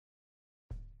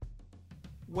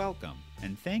Welcome,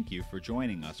 and thank you for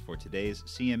joining us for today's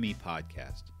CME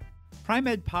podcast.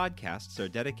 Pri-Med podcasts are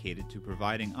dedicated to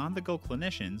providing on-the-go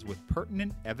clinicians with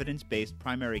pertinent, evidence-based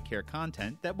primary care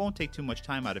content that won't take too much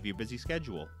time out of your busy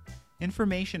schedule.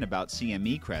 Information about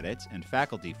CME credits and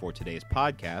faculty for today's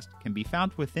podcast can be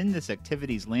found within this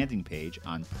activity's landing page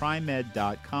on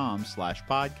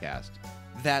primed.com/podcast.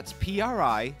 That's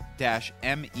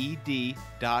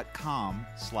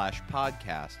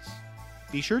pri-med.com/podcasts.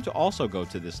 Be sure to also go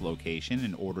to this location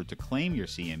in order to claim your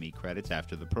CME credits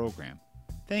after the program.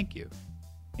 Thank you,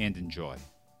 and enjoy.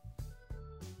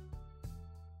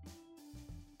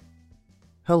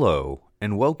 Hello,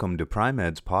 and welcome to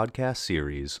Pri-Med's podcast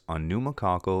series on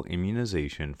pneumococcal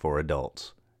immunization for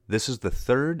adults. This is the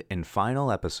third and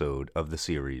final episode of the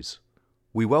series.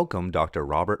 We welcome Dr.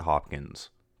 Robert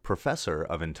Hopkins, Professor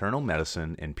of Internal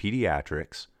Medicine and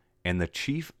Pediatrics and the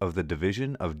Chief of the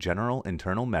Division of General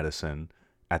Internal Medicine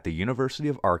at the University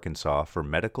of Arkansas for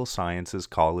Medical Sciences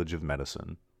College of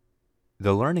Medicine.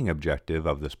 The learning objective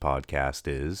of this podcast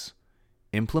is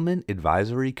implement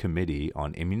Advisory Committee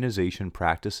on Immunization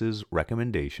Practices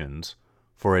recommendations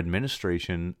for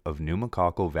administration of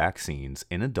pneumococcal vaccines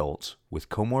in adults with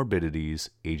comorbidities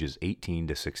ages 18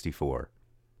 to 64.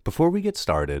 Before we get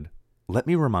started, let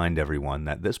me remind everyone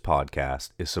that this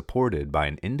podcast is supported by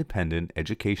an independent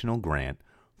educational grant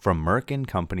from Merck &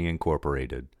 Company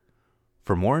Incorporated.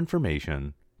 For more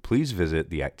information, please visit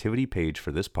the activity page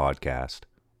for this podcast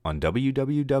on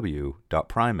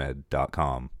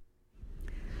www.primed.com.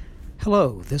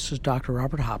 Hello, this is Dr.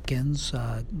 Robert Hopkins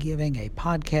giving a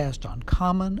podcast on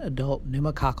common adult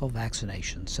pneumococcal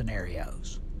vaccination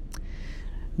scenarios.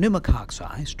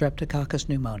 Pneumococci, Streptococcus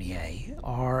pneumoniae,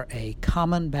 are a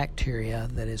common bacteria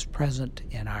that is present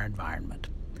in our environment.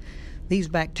 These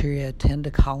bacteria tend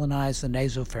to colonize the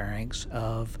nasopharynx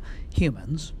of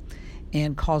humans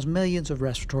and cause millions of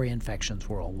respiratory infections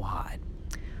worldwide.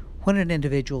 When an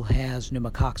individual has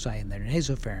pneumococci in their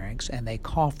nasopharynx and they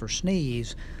cough or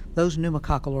sneeze, those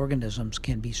pneumococcal organisms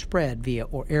can be spread via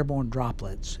airborne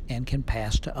droplets and can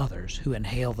pass to others who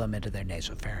inhale them into their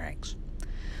nasopharynx.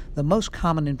 The most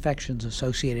common infections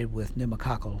associated with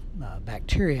pneumococcal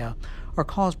bacteria are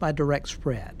caused by direct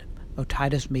spread,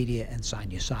 otitis media and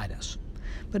sinusitis.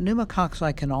 But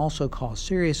pneumococci can also cause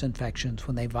serious infections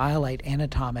when they violate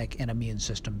anatomic and immune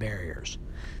system barriers.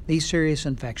 These serious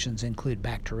infections include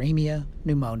bacteremia,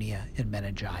 pneumonia, and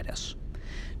meningitis.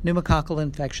 Pneumococcal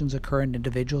infections occur in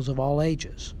individuals of all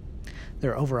ages.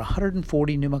 There are over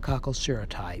 140 pneumococcal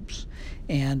serotypes,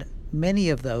 and many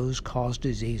of those cause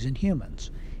disease in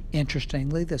humans.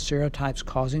 Interestingly, the serotypes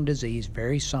causing disease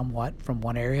vary somewhat from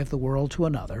one area of the world to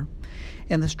another,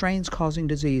 and the strains causing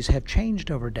disease have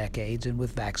changed over decades and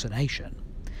with vaccination.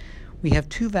 We have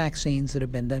two vaccines that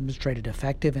have been demonstrated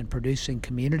effective in producing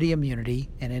community immunity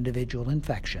and individual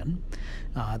infection.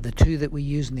 The two that we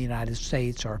use in the United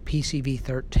States are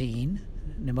PCV13,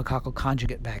 pneumococcal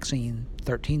conjugate vaccine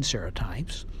 13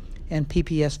 serotypes, and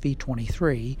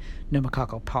PPSV23,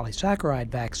 pneumococcal polysaccharide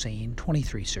vaccine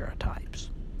 23 serotypes.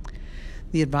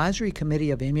 The Advisory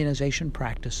Committee of Immunization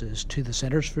Practices to the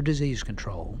Centers for Disease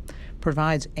Control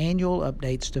provides annual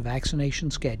updates to vaccination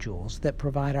schedules that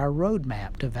provide our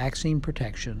roadmap to vaccine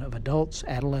protection of adults,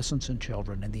 adolescents, and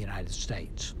children in the United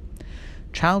States.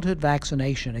 Childhood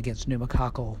vaccination against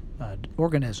pneumococcal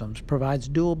organisms provides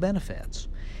dual benefits.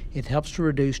 It helps to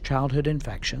reduce childhood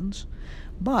infections,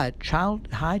 but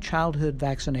high childhood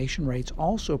vaccination rates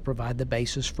also provide the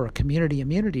basis for a community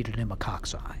immunity to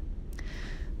pneumococci.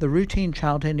 The routine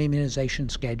childhood immunization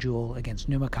schedule against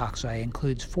pneumococci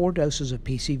includes 4 doses of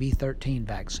PCV13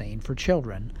 vaccine for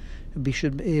children who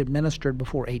should be administered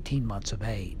before 18 months of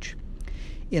age.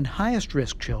 In highest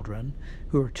risk children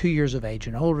who are 2 years of age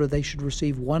and older, they should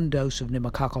receive 1 dose of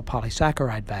pneumococcal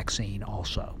polysaccharide vaccine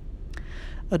also.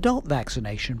 Adult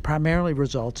vaccination primarily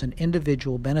results in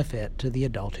individual benefit to the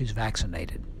adult who's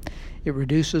vaccinated. It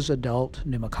reduces adult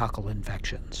pneumococcal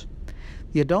infections.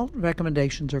 The adult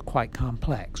recommendations are quite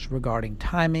complex regarding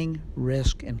timing,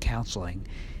 risk, and counseling,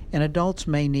 and adults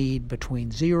may need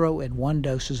between 0 and 1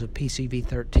 doses of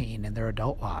PCV13 in their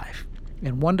adult life,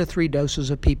 and 1 to 3 doses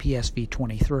of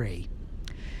PPSV23.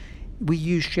 We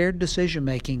use shared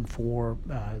decision-making for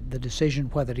the decision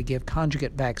whether to give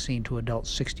conjugate vaccine to adults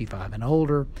 65 and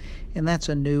older, and that's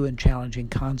a new and challenging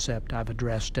concept I've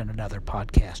addressed in another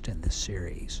podcast in this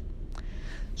series.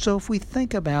 So if we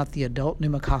think about the adult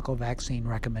pneumococcal vaccine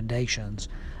recommendations,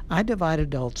 I divide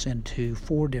adults into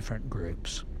 4 different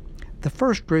groups. The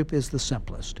first group is the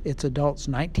simplest. It's adults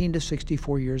 19 to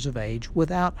 64 years of age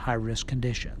without high-risk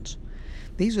conditions.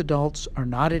 These adults are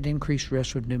not at increased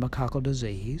risk of pneumococcal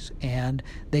disease, and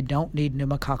they don't need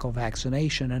pneumococcal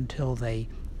vaccination until they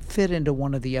fit into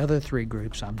one of the other three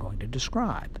groups I'm going to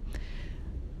describe.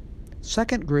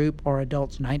 Second group are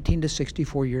adults 19 to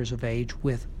 64 years of age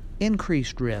with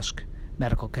increased risk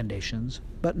medical conditions,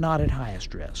 but not at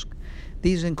highest risk.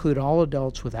 These include all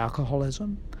adults with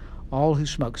alcoholism, all who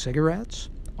smoke cigarettes,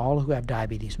 all who have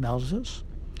diabetes mellitus,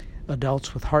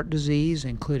 adults with heart disease,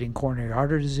 including coronary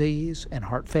artery disease and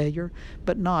heart failure,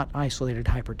 but not isolated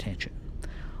hypertension,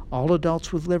 all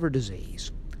adults with liver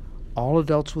disease, all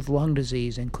adults with lung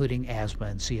disease, including asthma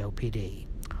and COPD.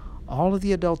 All of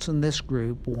the adults in this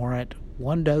group warrant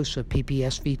one dose of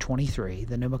PPSV23,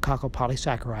 the pneumococcal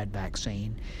polysaccharide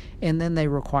vaccine, and then they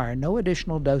require no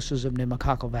additional doses of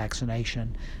pneumococcal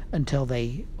vaccination until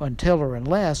or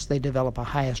unless they develop a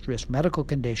highest risk medical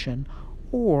condition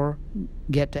or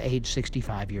get to age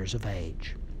 65 years of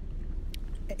age.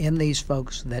 In these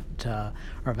folks that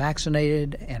are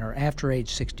vaccinated and are after age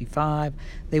 65,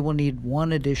 they will need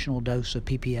one additional dose of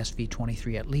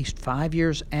PPSV23 at least 5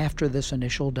 years after this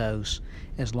initial dose,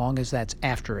 as long as that's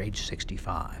after age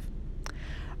 65.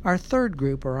 Our third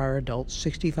group are our adults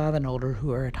 65 and older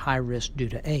who are at high risk due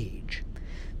to age.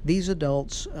 These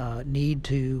adults need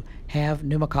to have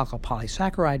pneumococcal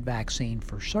polysaccharide vaccine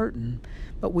for certain,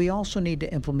 but we also need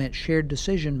to implement shared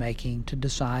decision making to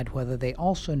decide whether they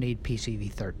also need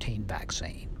PCV13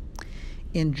 vaccine.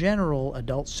 In general,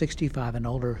 adults 65 and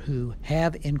older who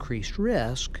have increased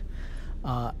risk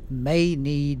may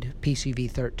need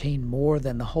PCV13 more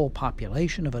than the whole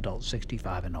population of adults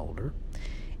 65 and older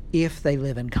if they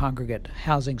live in congregate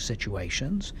housing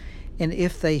situations, and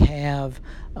if they have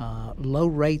low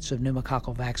rates of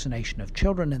pneumococcal vaccination of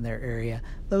children in their area.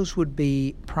 Those would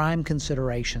be prime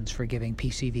considerations for giving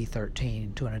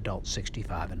PCV13 to an adult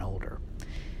 65 and older.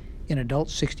 In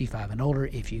adults 65 and older,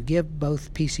 if you give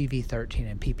both PCV13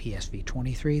 and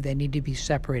PPSV23, they need to be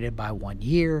separated by 1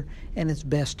 year, and it's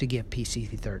best to give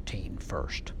PCV13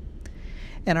 first.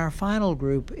 And our final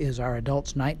group is our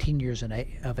adults 19 years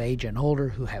of age and older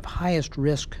who have highest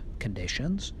risk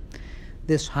conditions.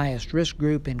 This highest risk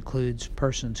group includes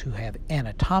persons who have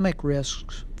anatomic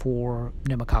risks for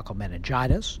pneumococcal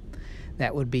meningitis.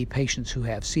 That would be patients who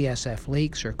have CSF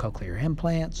leaks or cochlear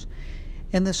implants.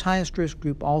 And this highest risk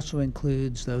group also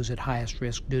includes those at highest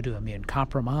risk due to immune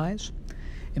compromise.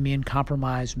 Immune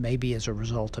compromise may be as a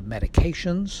result of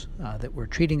medications that we're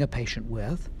treating a patient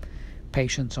with,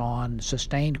 patients on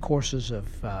sustained courses of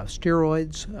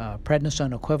steroids,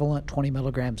 prednisone equivalent 20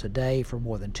 milligrams a day for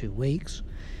more than 2 weeks,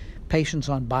 patients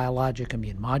on biologic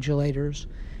immune modulators,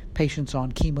 patients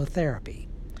on chemotherapy.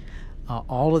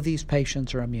 All of these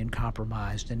patients are immune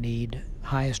compromised and need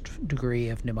highest degree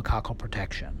of pneumococcal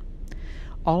protection.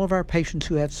 All of our patients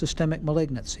who have systemic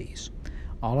malignancies,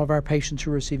 all of our patients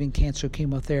who are receiving cancer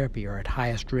chemotherapy are at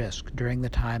highest risk during the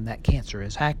time that cancer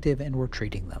is active and we're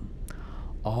treating them.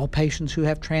 All patients who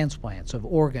have transplants of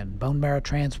organ, bone marrow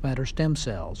transplant, or stem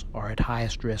cells are at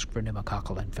highest risk for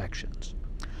pneumococcal infections.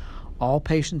 All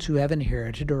patients who have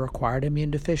inherited or acquired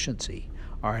immune deficiency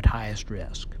are at highest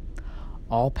risk.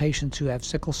 All patients who have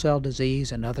sickle cell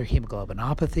disease and other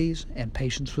hemoglobinopathies and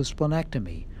patients with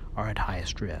splenectomy are at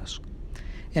highest risk.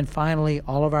 And finally,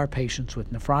 all of our patients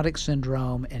with nephrotic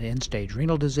syndrome and end-stage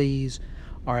renal disease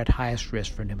are at highest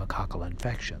risk for pneumococcal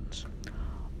infections.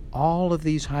 All of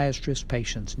these highest risk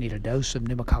patients need a dose of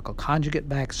pneumococcal conjugate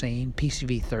vaccine,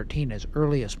 PCV13, as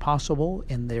early as possible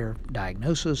in their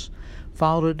diagnosis,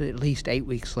 followed at least 8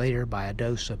 weeks later by a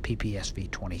dose of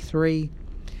PPSV23,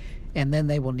 and then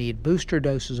they will need booster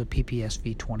doses of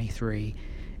PPSV23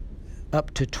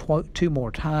 up to 2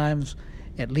 more times,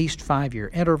 at least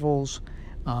 5-year intervals,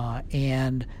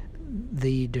 and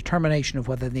the determination of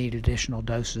whether they need additional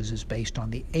doses is based on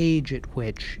the age at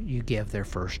which you give their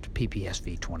first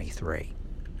PPSV23.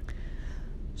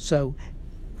 So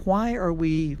why are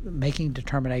we making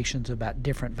determinations about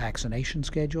different vaccination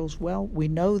schedules? Well, we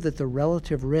know that the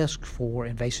relative risk for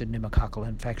invasive pneumococcal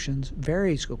infections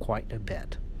varies quite a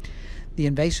bit. The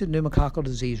invasive pneumococcal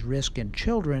disease risk in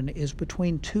children is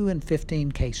between 2 and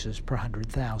 15 cases per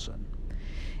 100,000.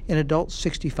 In adults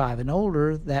 65 and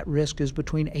older, that risk is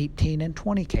between 18 and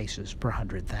 20 cases per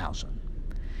 100,000.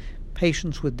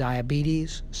 Patients with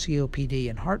diabetes, COPD,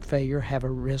 and heart failure have a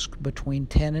risk between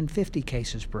 10 and 50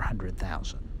 cases per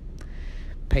 100,000.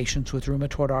 Patients with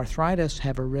rheumatoid arthritis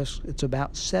have a risk that's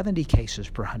about 70 cases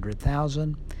per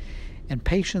 100,000, and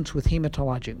patients with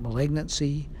hematologic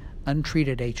malignancy,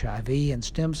 untreated HIV, and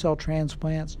stem cell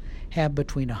transplants have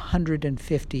between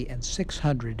 150 and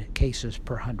 600 cases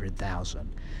per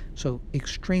 100,000. So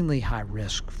extremely high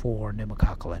risk for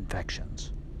pneumococcal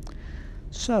infections.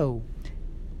 So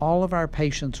all of our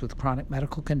patients with chronic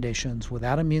medical conditions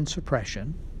without immune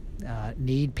suppression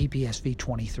need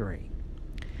PPSV23.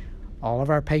 All of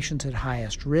our patients at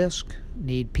highest risk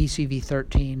need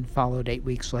PCV13 followed 8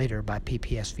 weeks later by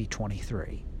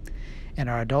PPSV23. And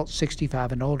our adults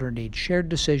 65 and older need shared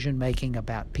decision making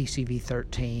about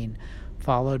PCV13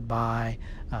 followed by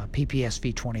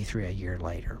PPSV23 a year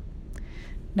later.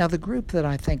 Now, the group that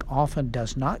I think often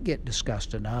does not get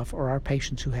discussed enough are our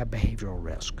patients who have behavioral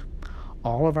risk.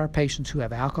 All of our patients who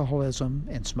have alcoholism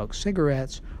and smoke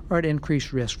cigarettes are at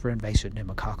increased risk for invasive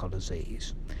pneumococcal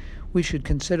disease. We should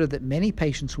consider that many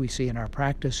patients we see in our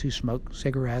practice who smoke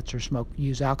cigarettes or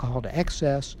use alcohol to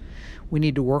excess, we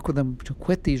need to work with them to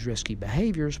quit these risky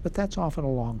behaviors, but that's often a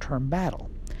long-term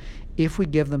battle. If we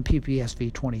give them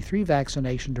PPSV23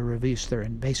 vaccination to reduce their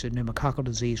invasive pneumococcal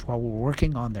disease while we're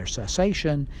working on their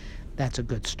cessation, that's a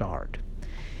good start.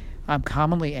 I'm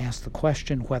commonly asked the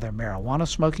question whether marijuana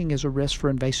smoking is a risk for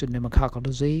invasive pneumococcal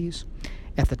disease.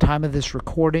 At the time of this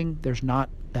recording, there's not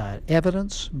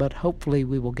evidence, but hopefully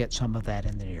we will get some of that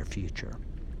in the near future.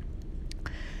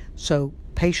 So,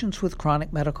 patients with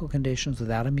chronic medical conditions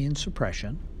without immune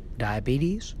suppression,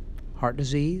 diabetes, heart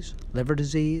disease, liver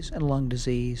disease, and lung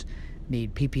disease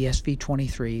need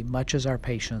PPSV23 much as our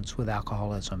patients with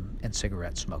alcoholism and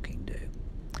cigarette smoking do.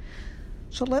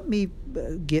 So let me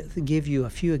give you a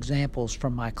few examples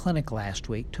from my clinic last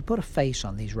week to put a face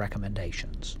on these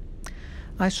recommendations.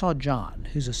 I saw John,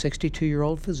 who's a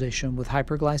 62-year-old physician with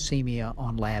hyperglycemia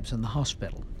on labs in the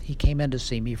hospital. He came in to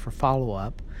see me for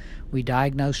follow-up. We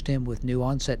diagnosed him with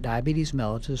new-onset diabetes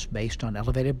mellitus based on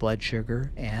elevated blood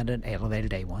sugar and an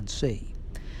elevated A1C.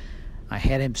 I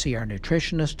had him see our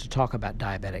nutritionist to talk about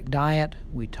diabetic diet.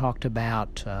 We talked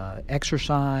about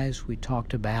exercise. We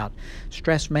talked about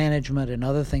stress management and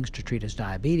other things to treat his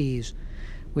diabetes.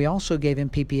 We also gave him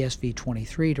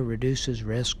PPSV23 to reduce his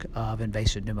risk of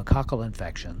invasive pneumococcal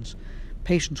infections.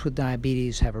 Patients with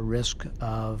diabetes have a risk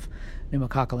of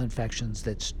pneumococcal infections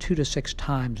that's 2 to 6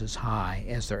 times as high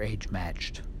as their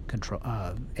age-matched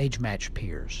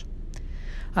peers.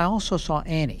 I also saw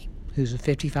Annie, who's a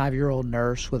 55-year-old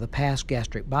nurse with a past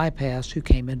gastric bypass who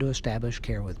came in to establish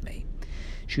care with me.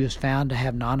 She was found to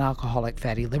have non-alcoholic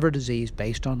fatty liver disease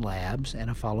based on labs and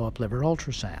a follow-up liver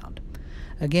ultrasound.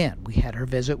 Again, we had her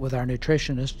visit with our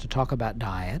nutritionist to talk about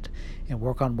diet and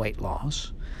work on weight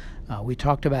loss. We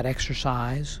talked about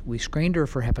exercise, we screened her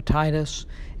for hepatitis,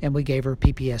 and we gave her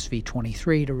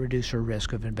PPSV23 to reduce her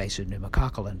risk of invasive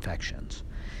pneumococcal infections.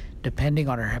 Depending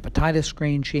on her hepatitis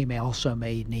screen, she may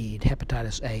need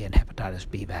hepatitis A and hepatitis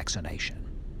B vaccination.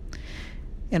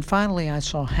 And finally, I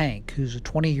saw Hank, who's a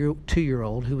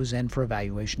 22-year-old who was in for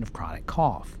evaluation of chronic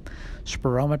cough.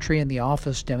 Spirometry in the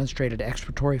office demonstrated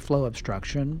expiratory flow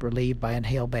obstruction relieved by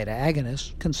inhaled beta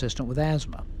agonists consistent with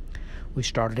asthma. We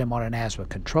started him on an asthma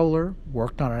controller,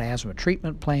 worked on an asthma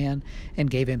treatment plan, and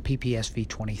gave him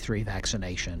PPSV23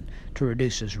 vaccination to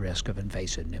reduce his risk of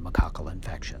invasive pneumococcal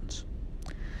infections.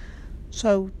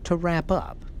 So, to wrap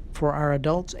up, for our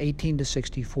adults 18 to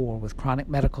 64 with chronic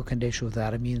medical condition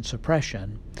without immune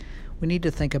suppression, we need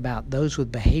to think about those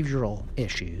with behavioral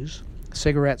issues,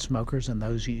 cigarette smokers and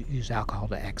those who use alcohol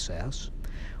to excess.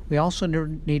 We also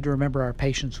need to remember our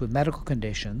patients with medical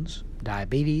conditions,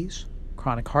 diabetes,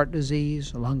 chronic heart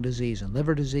disease, lung disease, and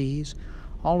liver disease.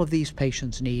 All of these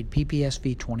patients need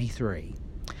PPSV23.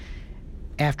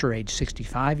 After age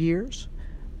 65 years,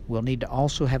 we'll need to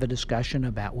also have a discussion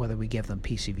about whether we give them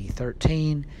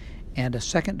PCV13 and a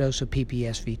second dose of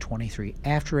PPSV23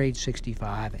 after age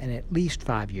 65 and at least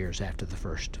 5 years after the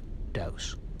first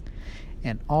dose.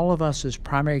 And all of us as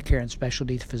primary care and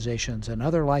specialty physicians and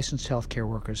other licensed healthcare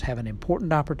workers have an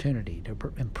important opportunity to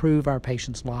improve our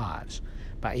patients' lives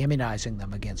by immunizing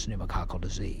them against pneumococcal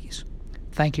disease.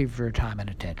 Thank you for your time and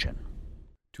attention.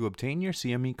 To obtain your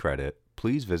CME credit,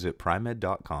 please visit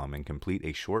Pri-Med.com and complete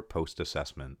a short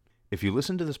post-assessment. If you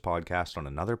listen to this podcast on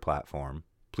another platform,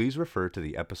 please refer to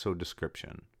the episode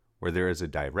description, where there is a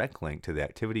direct link to the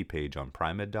activity page on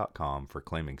Pri-Med.com for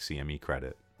claiming CME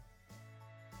credit.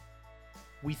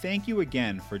 We thank you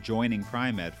again for joining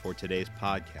Pri-Med for today's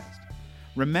podcast.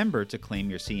 Remember to claim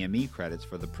your CME credits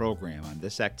for the program on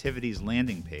this activity's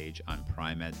landing page on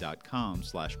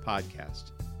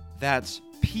Pri-Med.com/podcast. That's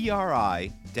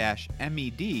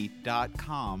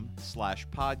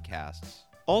PRI-MED.com/podcasts.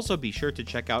 Also be sure to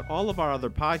check out all of our other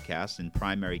podcasts and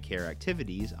primary care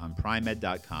activities on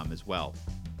Pri-Med.com as well.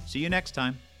 See you next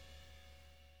time.